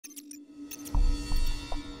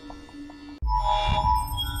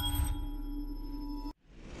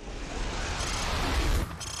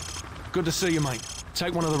Good to see you, mate.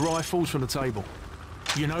 Take one of the rifles from the table.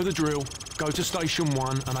 You know the drill. Go to Station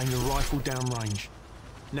 1 and aim your rifle downrange.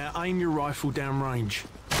 Now aim your rifle downrange.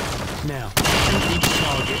 Now, shoot each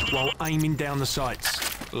target while aiming down the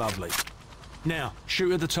sights. Lovely. Now,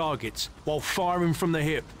 shoot at the targets while firing from the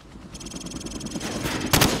hip.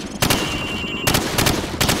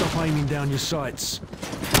 Stop aiming down your sights.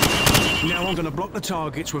 Now I'm going to block the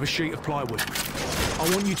targets with a sheet of plywood. I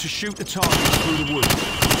want you to shoot the targets through the wood.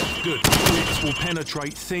 Good. Bullets will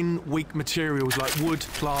penetrate thin, weak materials like wood,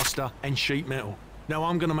 plaster, and sheet metal. Now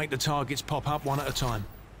I'm going to make the targets pop up one at a time.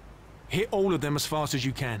 Hit all of them as fast as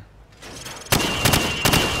you can.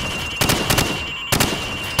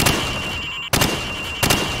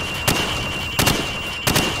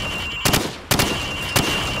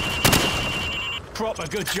 Proper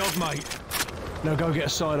good job, mate. Now go get a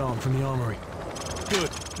sidearm from the armory.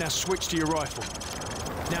 Good. Now switch to your rifle.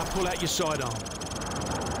 Now pull out your sidearm.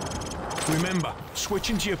 Remember,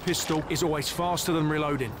 switching to your pistol is always faster than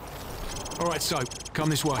reloading. All right, so, come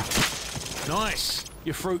this way. Nice!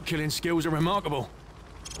 Your fruit-killing skills are remarkable.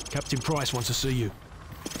 Captain Price wants to see you.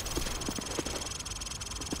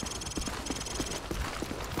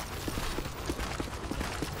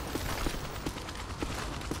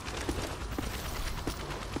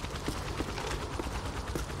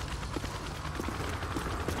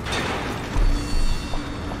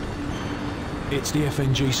 It's the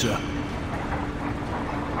FNG, sir.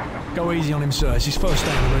 Go easy on him, sir. It's his first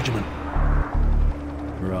day in the regiment.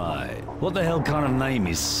 Right. What the hell kind of name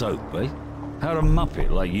is Soap, eh? How'd a muppet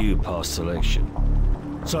like you pass selection?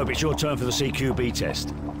 Soap, it's your turn for the CQB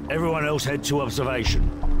test. Everyone else head to observation.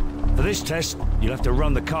 For this test, you'll have to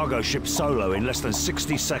run the cargo ship solo in less than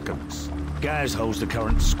 60 seconds. Gaz holds the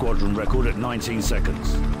current squadron record at 19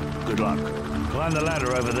 seconds. Good luck. Climb the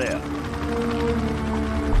ladder over there.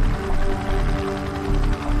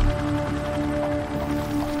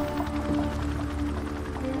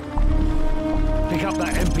 Pick up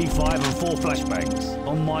that MP5 and 4 flashbangs.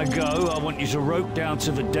 On my go, I want you to rope down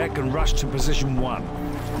to the deck and rush to position 1.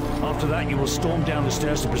 After that, you will storm down the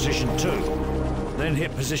stairs to position 2. Then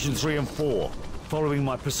hit position 3 and 4, following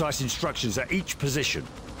my precise instructions at each position.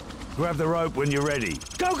 Grab the rope when you're ready.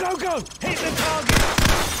 Go, go, go! Hit the target!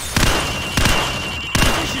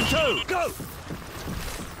 Position 2, go!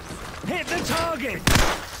 Hit the target!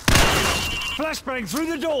 Flashbang through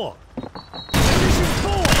the door! Position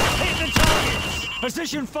 4, hit the target!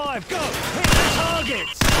 Position 5, go! Hit the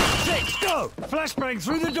targets! 6, go! Flashbang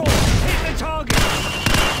through the door! Hit the target!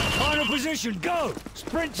 Final position, go!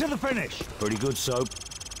 Sprint to the finish! Pretty good, Soap,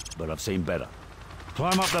 but I've seen better.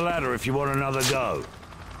 Climb up the ladder if you want another go.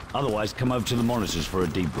 Otherwise, come over to the monitors for a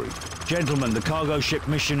debrief. Gentlemen, the cargo ship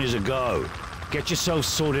mission is a go. Get yourselves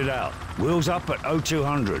sorted out. Wheels up at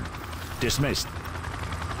 0200. Dismissed.